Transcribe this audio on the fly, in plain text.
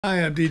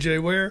Hi, I'm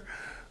DJ Ware.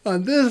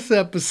 On this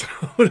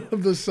episode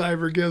of the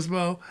Cyber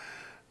Gizmo,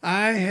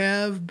 I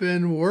have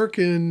been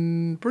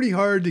working pretty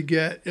hard to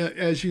get,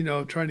 as you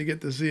know, trying to get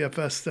the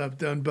ZFS stuff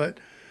done. But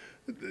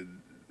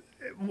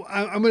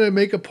I'm going to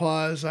make a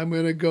pause. I'm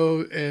going to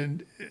go,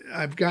 and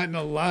I've gotten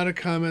a lot of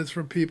comments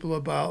from people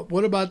about,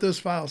 what about this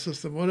file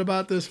system? What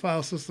about this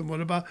file system?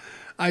 What about,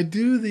 I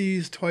do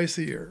these twice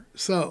a year.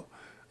 So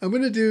I'm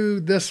going to do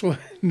this one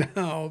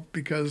now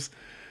because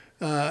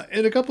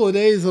in a couple of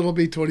days, it'll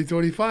be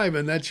 2025,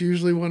 and that's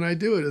usually when I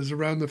do it, is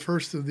around the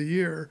first of the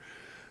year.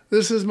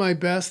 This is my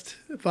best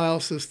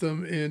file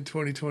system in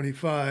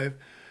 2025.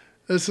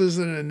 This is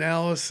an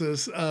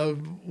analysis of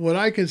what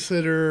I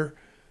consider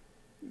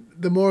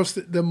the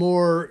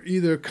more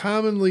either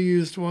commonly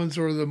used ones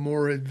or the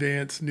more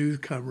advanced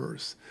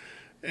newcomers.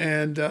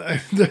 And I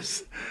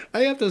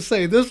have to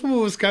say, this one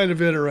was kind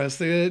of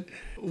interesting.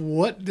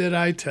 What did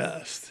I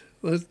test?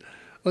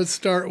 Let's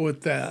start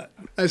with that.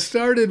 I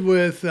started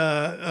with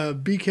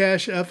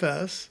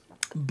BTRFS,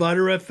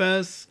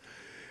 BTRFS,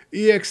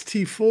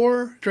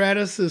 ext4.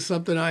 Stratis is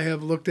something I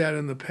have looked at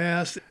in the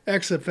past.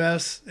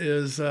 XFS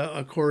is,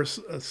 of course,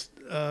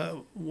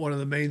 one of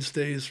the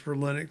mainstays for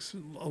Linux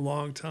a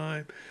long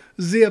time.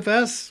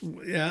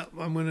 ZFS, yeah,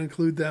 I'm going to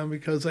include them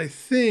because I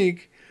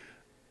think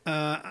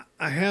I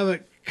have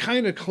it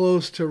kind of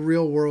close to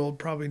real world,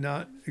 probably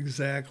not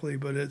exactly,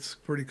 but it's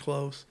pretty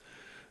close.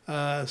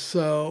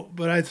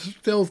 But I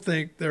still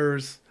think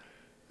there's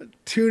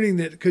tuning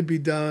that could be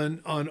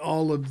done on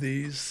all of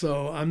these.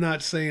 So I'm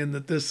not saying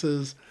that this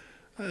is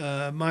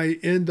my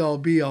end all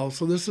be all.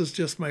 So this is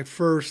just my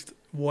first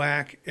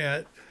whack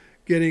at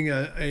getting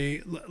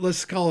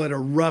let's call it a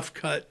rough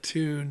cut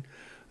tune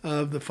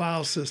of the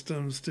file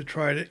systems to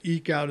try to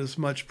eke out as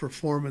much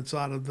performance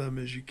out of them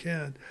as you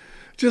can.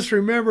 Just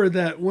remember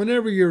that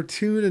whenever you're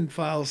tuning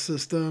file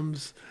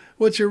systems,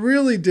 what you're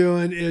really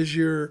doing is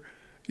you're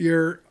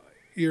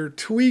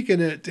tweaking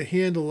it to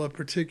handle a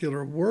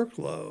particular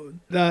workload.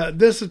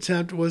 This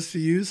attempt was to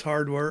use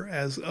hardware,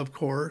 as of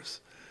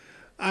course.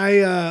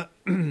 I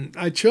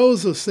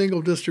chose a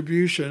single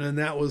distribution, and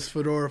that was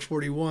Fedora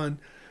 41.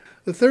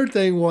 The third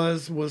thing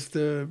was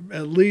to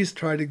at least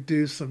try to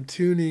do some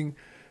tuning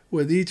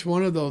with each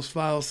one of those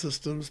file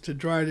systems to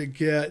try to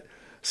get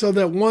so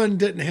that one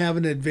didn't have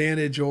an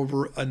advantage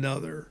over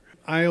another.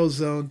 IO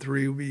Zone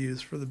 3 will be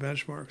used for the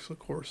benchmarks, of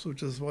course,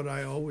 which is what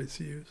I always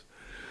use.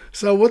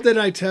 So what did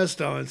I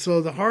test on?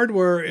 So the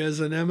hardware is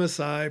an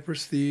MSI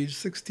Prestige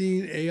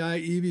 16 AI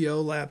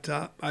EVO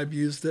laptop. I've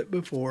used it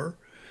before.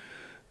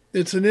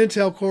 It's an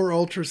Intel Core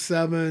Ultra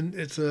 7.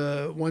 It's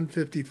a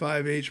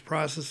 155H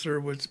processor,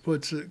 which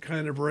puts it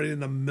kind of right in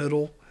the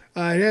middle.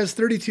 It has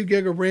 32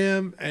 gig of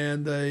RAM,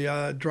 and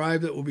the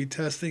drive that we'll be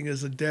testing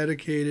is a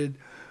dedicated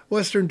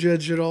Western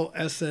Digital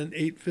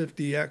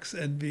SN850X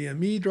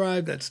NVMe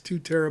drive. That's 2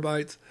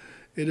 terabytes.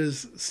 It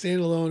is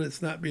standalone.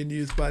 It's not being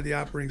used by the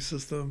operating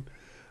system.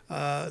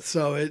 This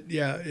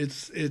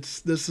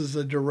is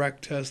a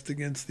direct test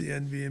against the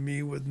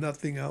NVMe with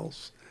nothing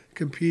else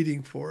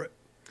competing for it.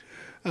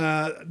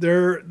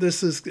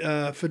 This is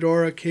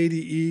Fedora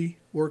KDE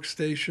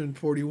Workstation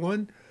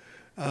 41.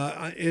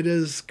 It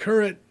is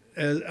current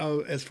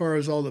as far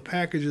as all the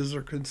packages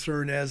are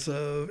concerned as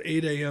of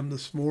 8 a.m.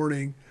 this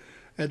morning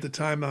at the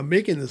time I'm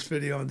making this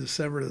video on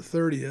December the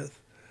 30th.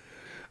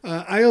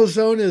 IO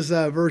Zone is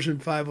version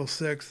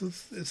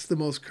 506. It's the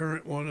most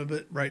current one of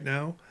it right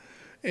now.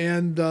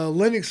 And the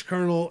Linux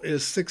kernel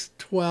is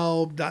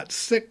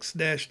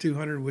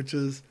 612.6-200, which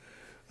is,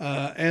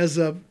 as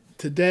of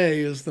today,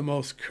 is the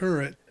most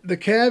current. The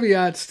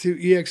caveats to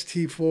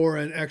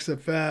ext4 and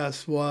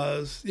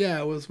XFS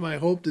it was my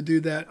hope to do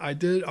that. I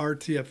did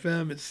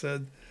RTFM. It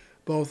said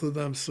both of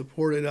them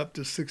supported up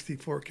to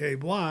 64K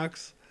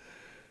blocks.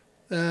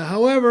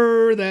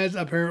 However, that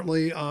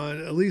apparently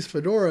on at least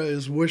Fedora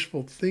is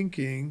wishful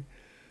thinking.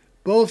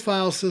 Both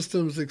file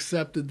systems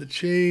accepted the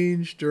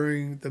change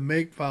during the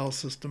make file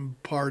system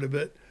part of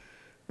it,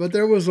 but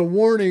there was a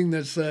warning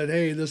that said,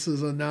 hey, this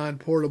is a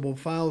non-portable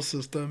file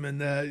system,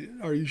 and that,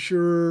 are you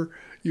sure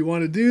you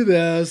want to do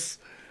this?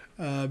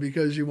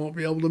 Because you won't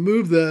be able to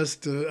move this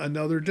to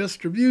another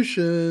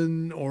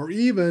distribution, or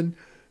even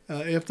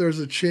if there's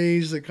a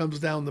change that comes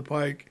down the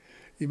pike,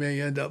 you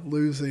may end up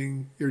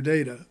losing your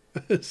data.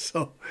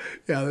 So,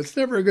 yeah, it's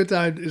never a good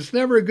time. It's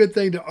never a good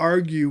thing to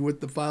argue with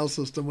the file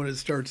system when it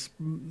starts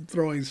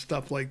throwing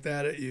stuff like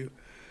that at you.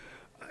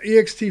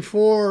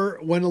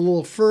 ext4 went a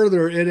little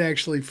further. It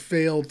actually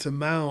failed to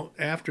mount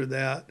after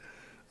that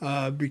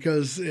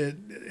because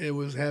it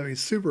was having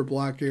super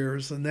block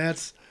errors, and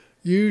that's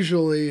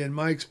usually, in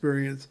my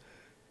experience,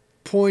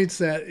 points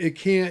that it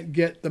can't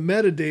get the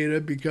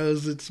metadata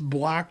because it's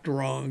blocked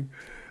wrong.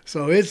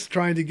 So it's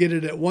trying to get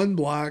it at one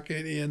block,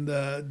 and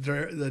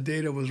the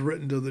data was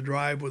written to the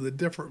drive with a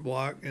different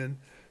block, and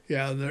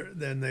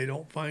then they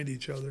don't find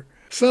each other.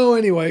 So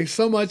anyway,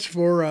 so much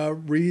for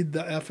read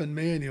the effing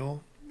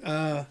manual.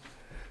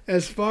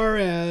 As far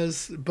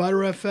as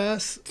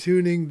BTRFS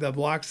tuning the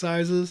block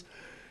sizes,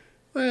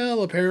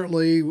 well,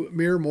 apparently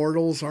mere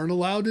mortals aren't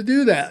allowed to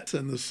do that,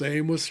 and the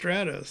same with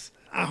Stratis.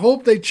 I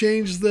hope they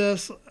change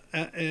this,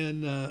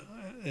 and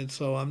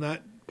so I'm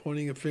not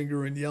pointing a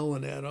finger and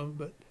yelling at them,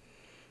 but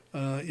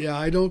yeah,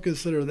 I don't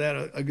consider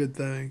that a good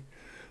thing.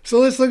 So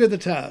let's look at the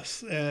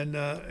tests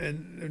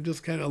and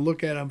just kind of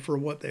look at them for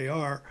what they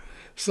are.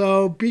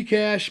 So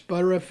Bcache,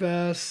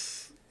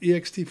 BTRFS,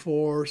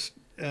 ext4,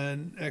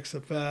 and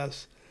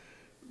XFS,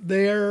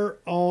 they're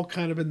all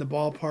kind of in the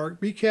ballpark.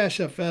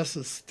 BTRFS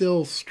is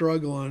still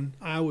struggling,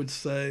 I would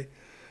say.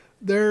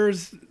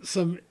 There's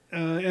some,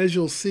 as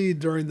you'll see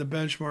during the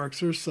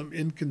benchmarks, there's some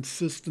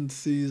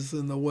inconsistencies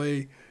in the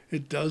way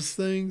it does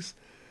things.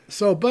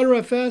 So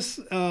BTRFS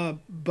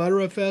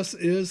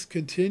is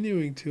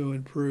continuing to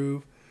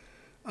improve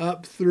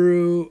up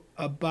through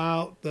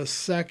about the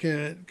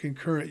second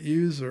concurrent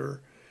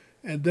user,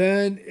 and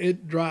then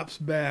it drops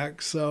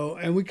back. So,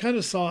 and I kind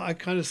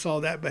of saw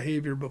that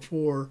behavior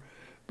before,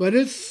 but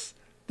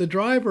the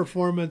drive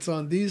performance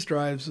on these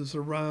drives is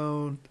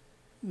around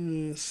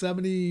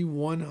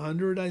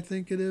 7,100, I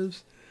think it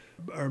is,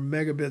 or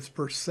megabits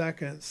per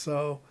second.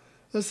 So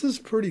this is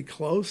pretty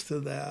close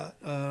to that.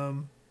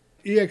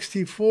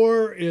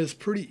 ext4 is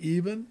pretty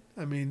even.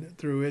 I mean,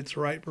 through its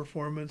write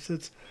performance,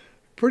 it's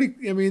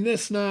pretty. I mean,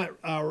 it's not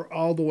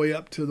all the way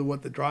up to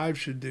what the drive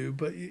should do,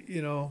 but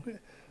you know,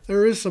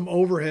 there is some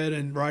overhead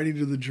in writing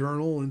to the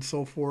journal and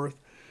so forth.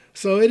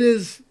 So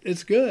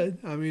it's good.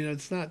 I mean,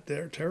 it's not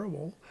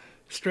terrible.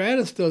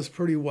 Stratis does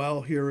pretty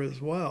well here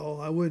as well.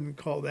 I wouldn't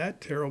call that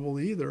terrible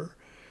either.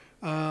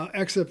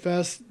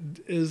 XFS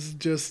is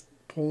just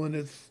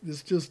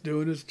it's just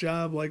doing its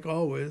job like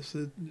always.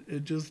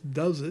 It just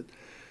does it.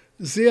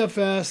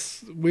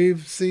 ZFS,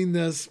 we've seen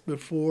this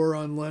before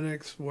on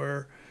Linux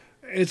where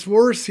it's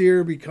worse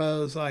here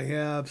because I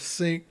have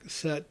sync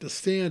set to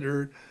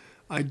standard.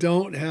 I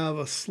don't have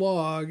a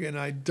slog and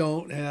I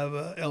don't have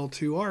a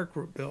L2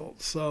 arc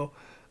built. So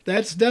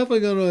that's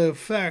definitely going to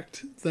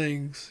affect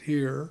things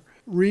here.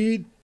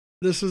 Read,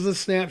 this is a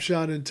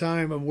snapshot in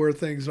time of where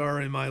things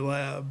are in my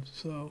lab.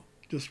 So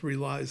just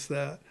realize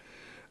that.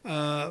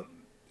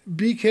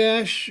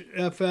 Bcache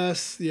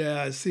FS,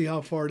 yeah, see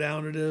how far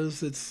down it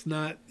is. It's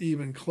not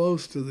even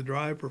close to the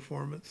drive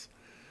performance.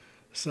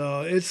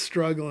 So it's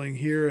struggling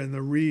here in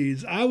the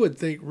reads. I would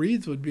think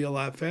reads would be a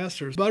lot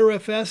faster.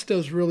 BTRFS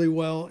does really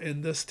well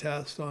in this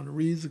test on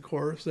reads, of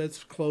course.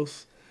 That's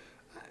close.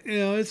 You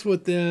know, it's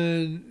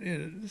within, you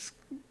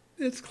know,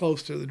 it's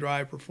close to the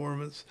drive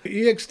performance.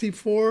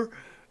 ext4,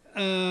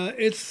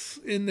 it's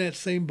in that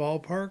same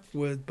ballpark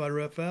with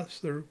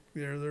BTRFS.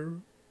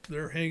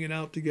 They're hanging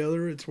out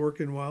together. It's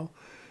working well.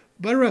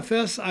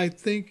 BTRFS, I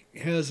think,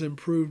 has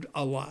improved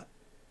a lot.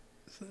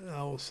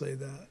 I will say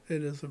that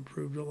it has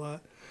improved a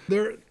lot.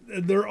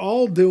 They're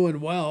all doing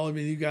well. I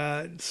mean, you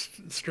got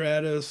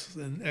Stratis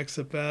and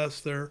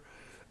XFS.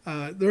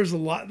 There's a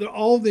lot.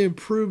 All the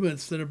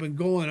improvements that have been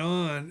going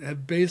on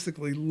have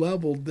basically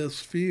leveled this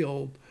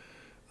field,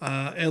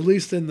 at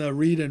least in the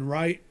read and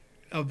write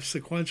of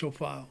sequential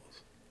files.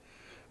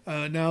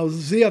 Now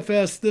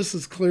ZFS, this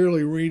is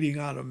clearly reading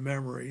out of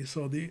memory.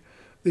 So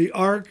the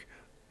ARC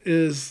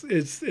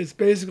it's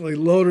basically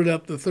loaded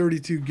up the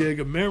 32 gig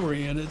of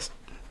memory and it's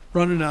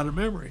running out of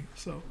memory.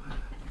 So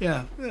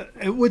yeah,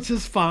 which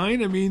is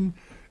fine. I mean,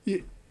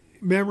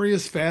 memory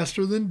is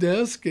faster than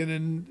disk,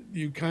 and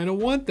you kind of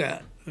want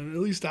that. At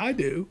least I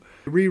do.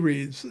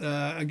 Rereads,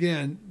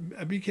 again,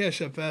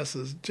 Bcache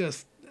is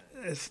just,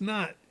 it's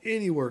not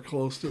anywhere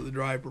close to the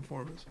drive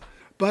performance.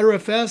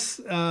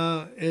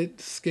 BTRFS,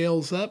 it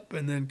scales up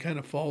and then kind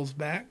of falls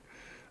back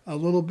a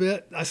little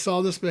bit. I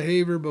saw this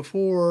behavior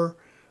before.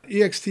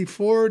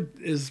 ext4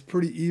 is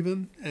pretty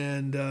even,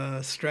 and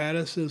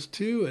Stratis is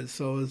too, and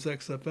so is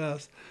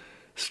XFS.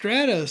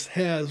 Stratis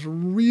has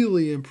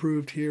really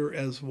improved here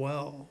as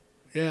well.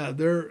 Yeah,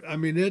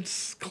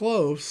 it's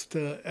close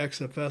to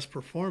XFS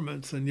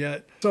performance, and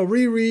yet, so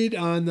reread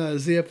on the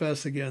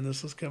ZFS again,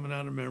 this is coming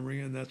out of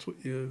memory, and that's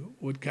what you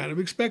would kind of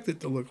expect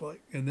it to look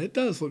like, and it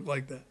does look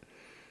like that.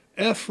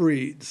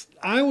 FReads,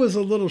 I was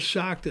a little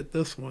shocked at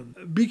this one.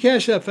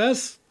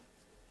 Bcache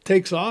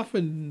takes off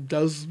and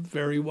does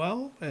very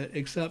well,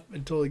 except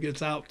until it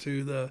gets out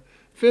to the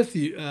fifth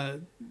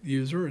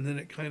user, and then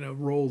it kind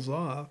of rolls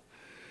off.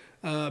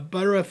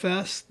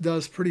 BTRFS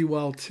does pretty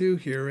well too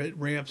here. It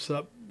ramps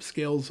up,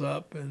 scales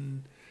up,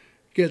 and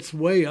gets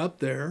way up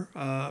there.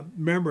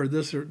 Remember,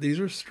 these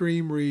are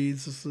stream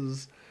reads. This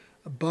is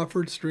a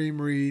buffered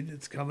stream read.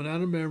 It's coming out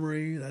of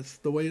memory. That's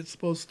the way it's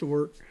supposed to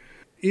work.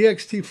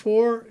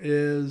 ext4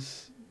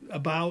 is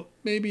about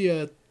maybe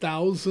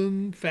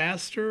 1,000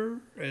 faster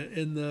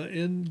in the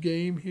end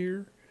game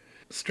here.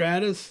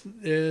 Stratis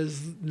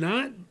is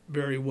not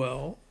very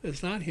well.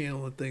 It's not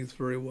handling things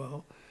very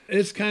well.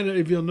 It's kind of,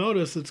 if you'll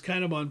notice, it's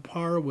kind of on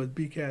par with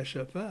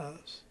Bcache.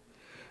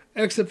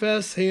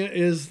 XFS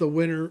is the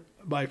winner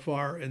by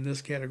far in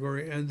this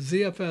category, and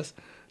ZFS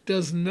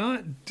does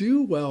not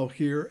do well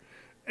here.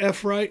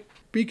 FRead,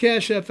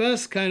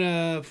 Bcache kind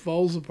of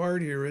falls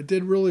apart here. It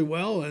did really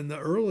well in the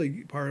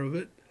early part of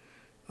it.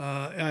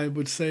 I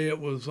would say it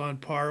was on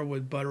par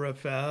with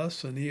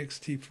BTRFS and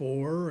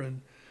ext4,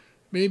 and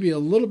maybe a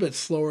little bit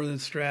slower than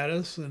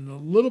Stratis and a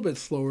little bit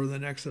slower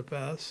than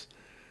XFS.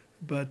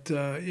 But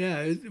yeah,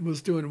 it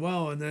was doing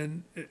well. And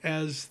then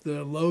as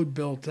the load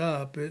built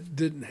up, it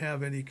didn't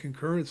have any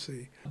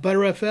concurrency.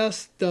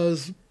 BTRFS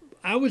does,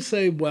 I would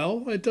say,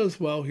 well. It does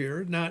well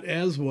here. Not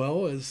as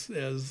well as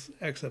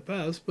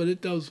XFS, but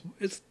it does.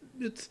 It's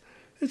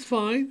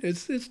fine.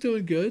 It's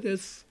doing good.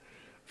 It's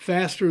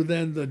faster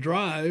than the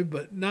drive,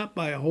 but not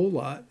by a whole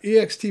lot.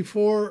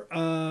 ext4,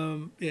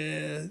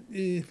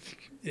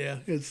 yeah,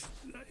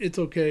 it's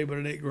okay, but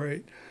it ain't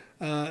great.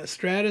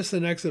 Stratis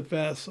and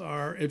XFS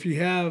are, if you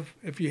have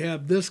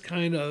this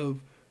kind of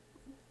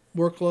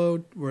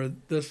workload where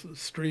this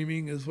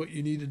streaming is what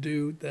you need to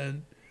do,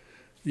 then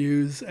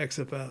use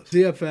XFS.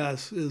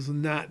 ZFS is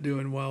not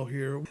doing well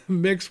here.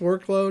 Mixed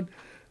workload,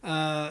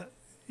 yeah,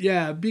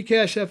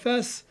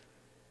 BCacheFS,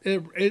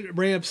 it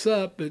ramps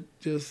up, but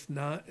just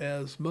not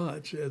as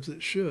much as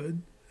it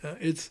should.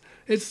 It's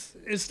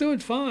doing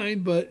fine,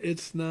 but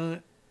it's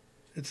not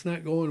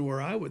going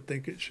where I would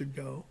think it should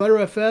go.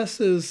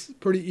 BTRFS is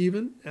pretty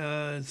even,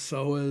 and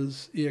so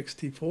is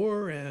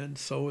ext4, and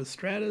so is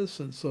Stratis,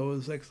 and so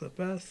is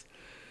XFS.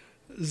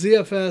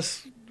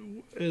 ZFS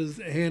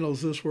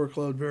handles this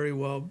workload very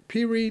well.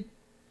 PRead,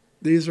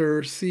 these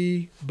are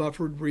C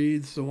buffered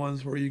reads, the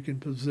ones where you can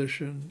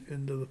position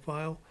into the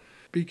file.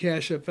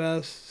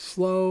 BCacheFS,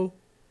 slow,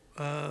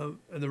 and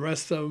the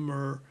rest of them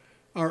are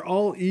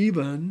all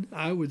even,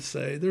 I would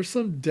say. There's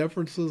some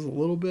differences a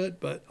little bit,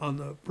 but on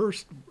the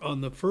first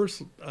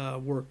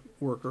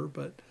worker,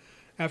 but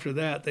after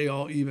that they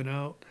all even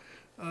out.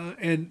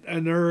 And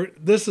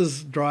this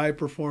is drive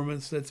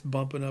performance that's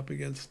bumping up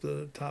against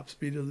the top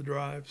speed of the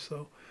drive,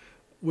 so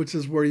which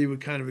is where you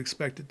would kind of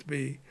expect it to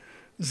be.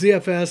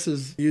 ZFS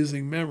is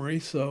using memory,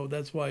 so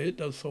that's why it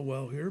does so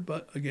well here.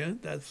 But again,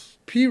 that's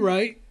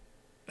PRead.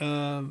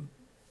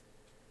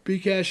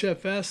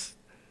 BCacheFS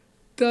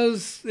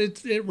does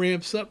it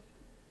ramps up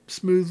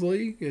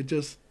smoothly. It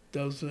just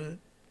doesn't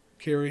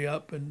carry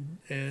up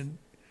and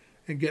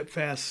get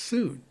fast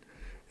soon.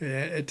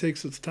 It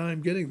takes its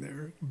time getting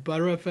there.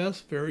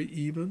 BTRFS, very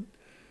even.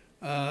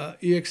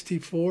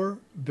 ext4,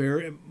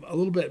 a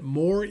little bit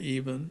more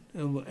even,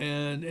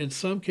 and in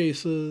some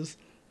cases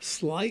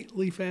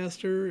slightly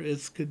faster.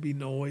 It could be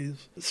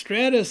noise.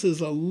 Stratis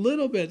is a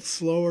little bit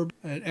slower,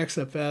 and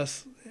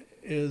XFS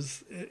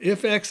is,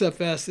 if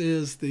XFS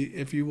is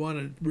if you want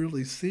to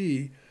really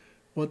see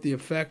what the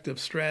effect of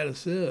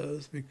Stratis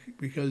is,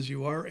 because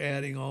you are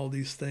adding all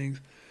these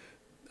things.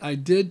 I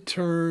did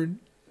turn,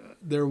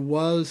 there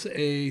was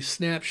a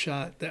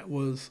snapshot that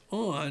was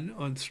on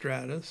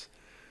Stratis.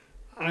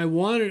 I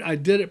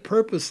did it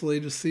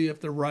purposely to see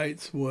if the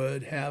writes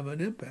would have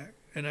an impact,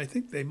 and I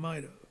think they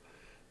might have.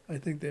 And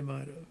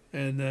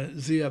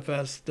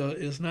ZFS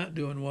is not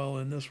doing well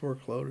in this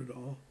workload at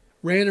all.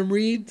 Random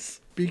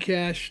reads,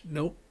 Bcache,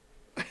 nope.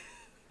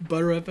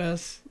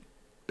 BTRFS,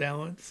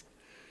 balanced.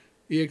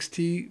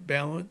 ext,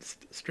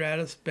 balanced.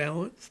 Stratis,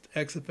 balanced.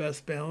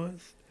 XFS,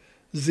 balanced.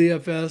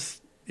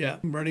 ZFS, yeah,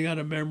 running out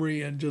of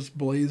memory and just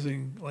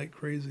blazing like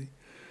crazy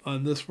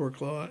on this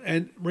workload.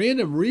 And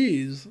random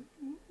reads,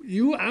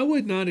 I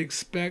would not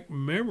expect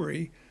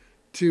memory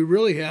to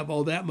really have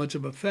all that much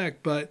of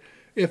effect, but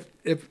if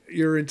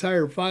your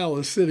entire file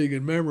is sitting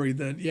in memory,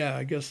 then yeah,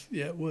 I guess,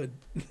 yeah, it would.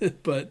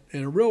 But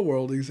in a real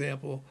world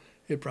example,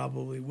 it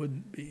probably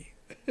wouldn't be.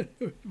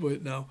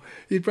 No,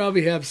 you'd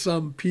probably have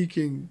some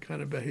peaking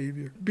kind of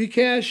behavior.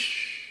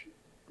 Bcache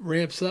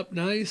ramps up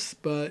nice,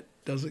 but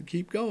doesn't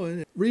keep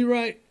going.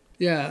 Rewrite,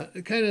 yeah,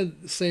 kind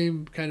of the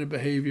same kind of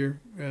behavior,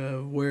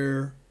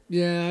 where,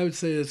 yeah, I would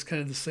say it's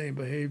kind of the same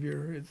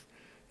behavior.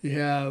 You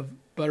have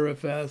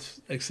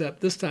BTRFS, except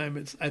this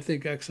time I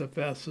think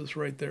XFS is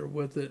right there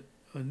with it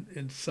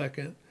in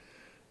second.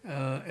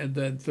 And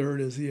then third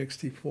is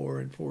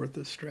ext4, and fourth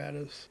is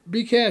Stratis.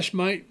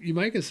 Bcache you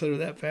might consider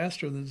that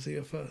faster than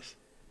ZFS,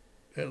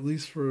 at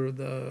least for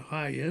the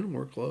high-end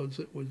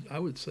workloads. I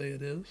would say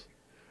it is.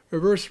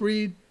 Reverse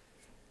read,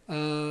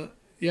 yeah,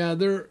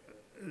 they're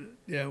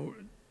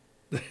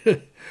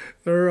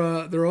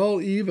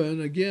all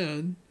even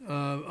again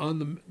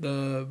on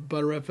the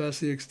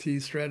BTRFS, ext,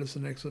 Stratis,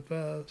 and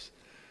XFS.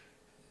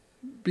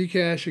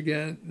 Bcache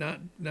again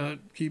not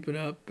keeping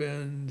up,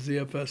 and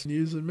ZFS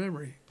using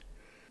memory.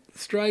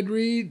 Stride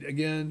read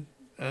again,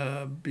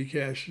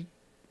 Bcache,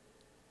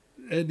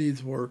 it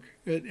needs work.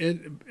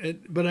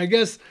 But I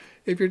guess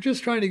if you're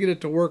just trying to get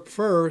it to work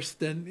first,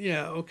 then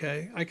yeah,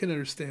 okay, I can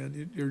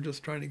understand. You're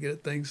just trying to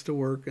get things to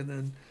work, and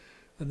then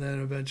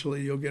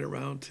eventually you'll get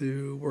around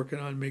to working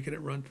on making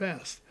it run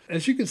fast.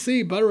 As you can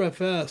see,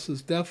 BTRFS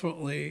is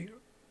definitely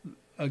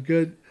a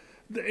good.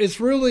 It's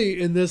really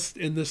in this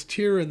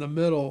tier in the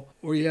middle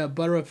where you have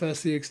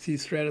BTRFS, ext,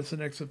 Stratis,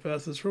 and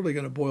XFS. It's really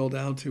going to boil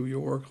down to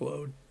your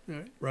workload,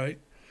 right?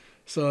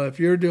 So if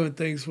you're doing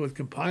things with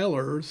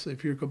compilers,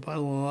 if you're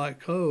compiling a lot of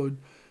code,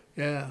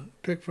 yeah,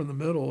 pick from the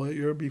middle.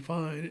 You'll be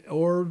fine.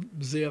 Or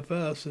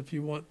ZFS if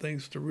you want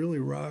things to really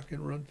rock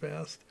and run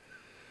fast.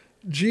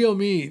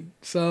 GeoMean.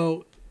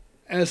 So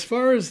As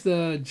far as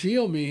the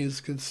GeoMean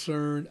is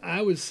concerned,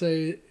 I would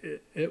say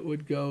it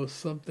would go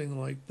something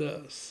like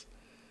this.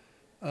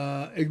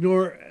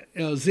 Ignore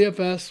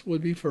ZFS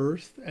would be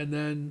first, and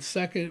then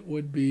second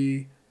would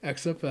be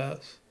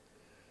XFS,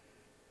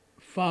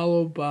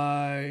 followed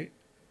by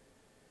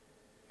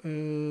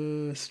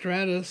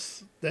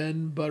Stratis,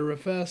 then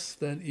BTRFS,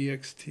 then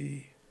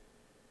EXT.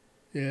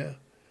 Yeah,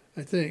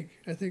 I think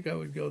I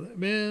would go that.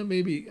 Man,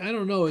 maybe, I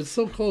don't know. It's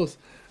so close.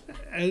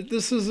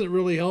 This isn't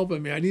really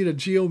helping me. I need a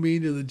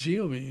GeoMean to the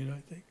GeoMean,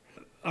 I think.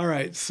 All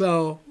right,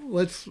 so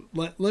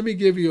let me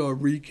give you a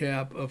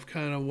recap of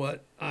kind of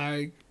what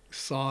I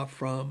saw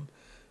from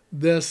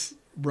this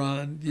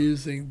run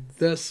using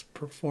this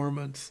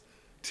performance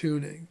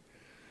tuning.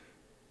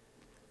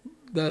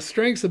 The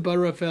strengths of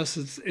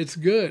BTRFS, it's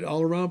good.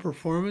 All-around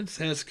performance,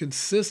 has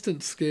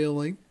consistent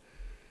scaling.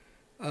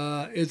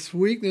 Its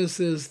weakness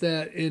is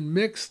that in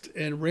mixed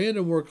and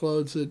random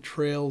workloads, it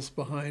trails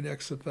behind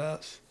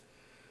XFS.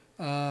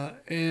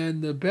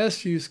 And the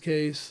best use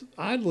case,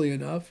 oddly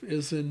enough,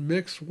 is in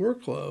mixed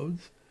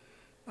workloads,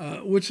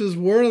 which is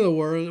one of the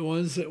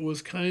ones that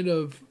was kind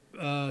of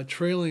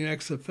trailing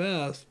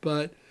XFS.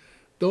 But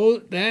though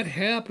that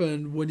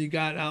happened when you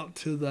got out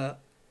to the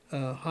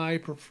high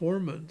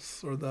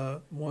performance, or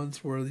the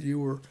ones where you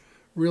were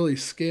really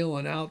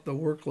scaling out the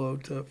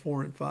workload to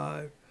 4 and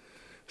 5.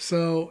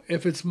 So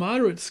if it's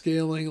moderate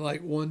scaling,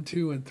 like 1,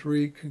 2, and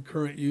 3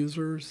 concurrent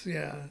users,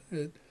 yeah,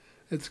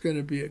 it's going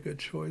to be a good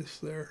choice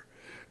there.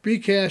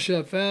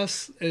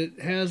 BTRFS, it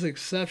has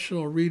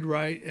exceptional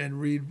read-write and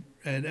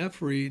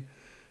FRead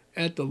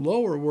at the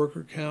lower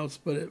worker counts,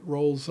 but it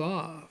rolls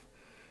off.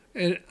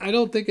 And I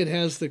don't think it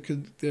has the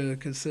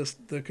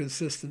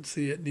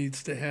consistency it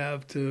needs to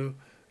have to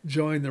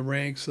join the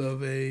ranks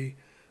of a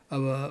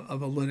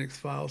Linux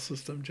file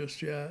system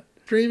just yet.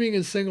 Streaming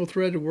and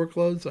single-threaded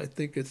workloads, I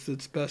think it's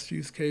its best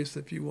use case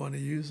if you want to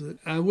use it.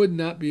 I would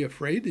not be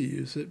afraid to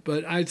use it,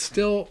 but I'd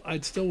still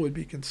would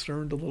be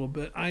concerned a little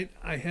bit. I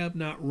have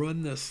not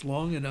run this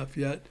long enough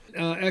yet.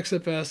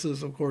 XFS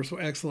is, of course,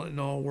 excellent in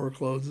all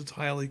workloads. It's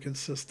highly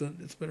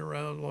consistent. It's been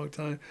around a long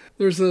time.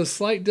 There's a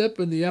slight dip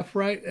in the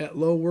FWrite at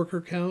low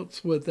worker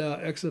counts with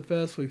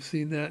XFS. We've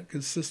seen that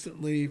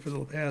consistently for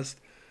the past,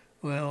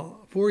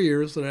 4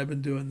 years that I've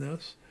been doing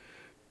this.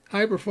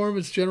 High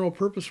performance general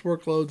purpose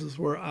workloads is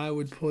where I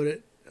would put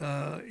it.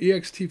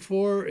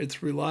 ext4,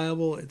 it's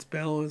reliable, it's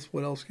balanced.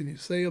 What else can you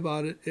say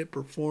about it? It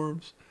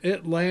performs.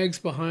 It lags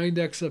behind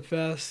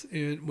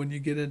XFS when you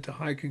get into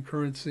high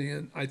concurrency,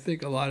 and I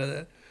think a lot of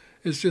that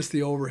is just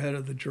the overhead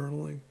of the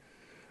journaling.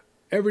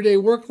 Everyday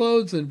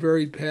workloads and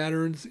varied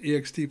patterns,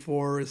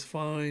 ext4 is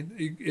fine.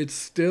 It's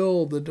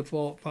still the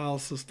default file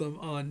system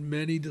on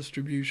many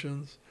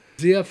distributions.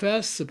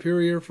 ZFS,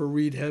 superior for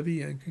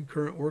read-heavy and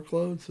concurrent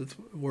workloads. It's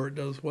where it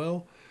does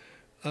well.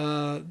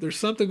 There's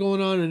something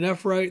going on in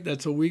FWrite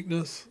that's a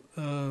weakness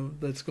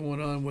that's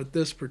going on with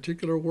this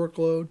particular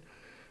workload.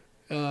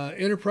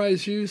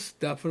 Enterprise use,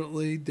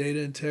 definitely. Data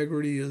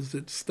integrity is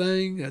its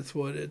thing. That's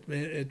what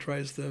it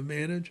tries to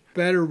manage.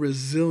 Better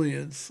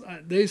resilience.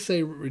 They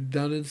say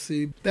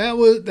redundancy.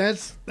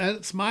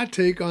 That's my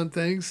take on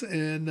things.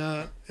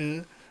 And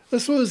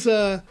this was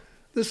an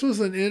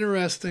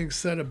interesting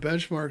set of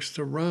benchmarks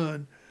to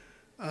run,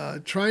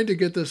 trying to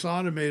get this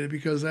automated,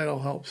 because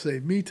that'll help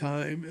save me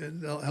time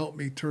and that'll help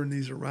me turn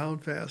these around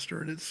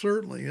faster. And it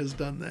certainly has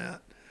done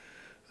that.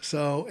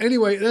 So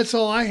anyway, that's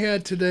all I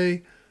had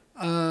today.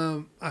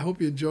 I hope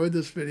you enjoyed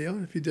this video.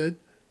 And if you did,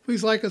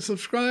 please like and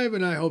subscribe.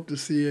 And I hope to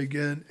see you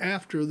again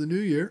after the new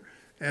year.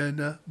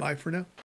 And bye for now.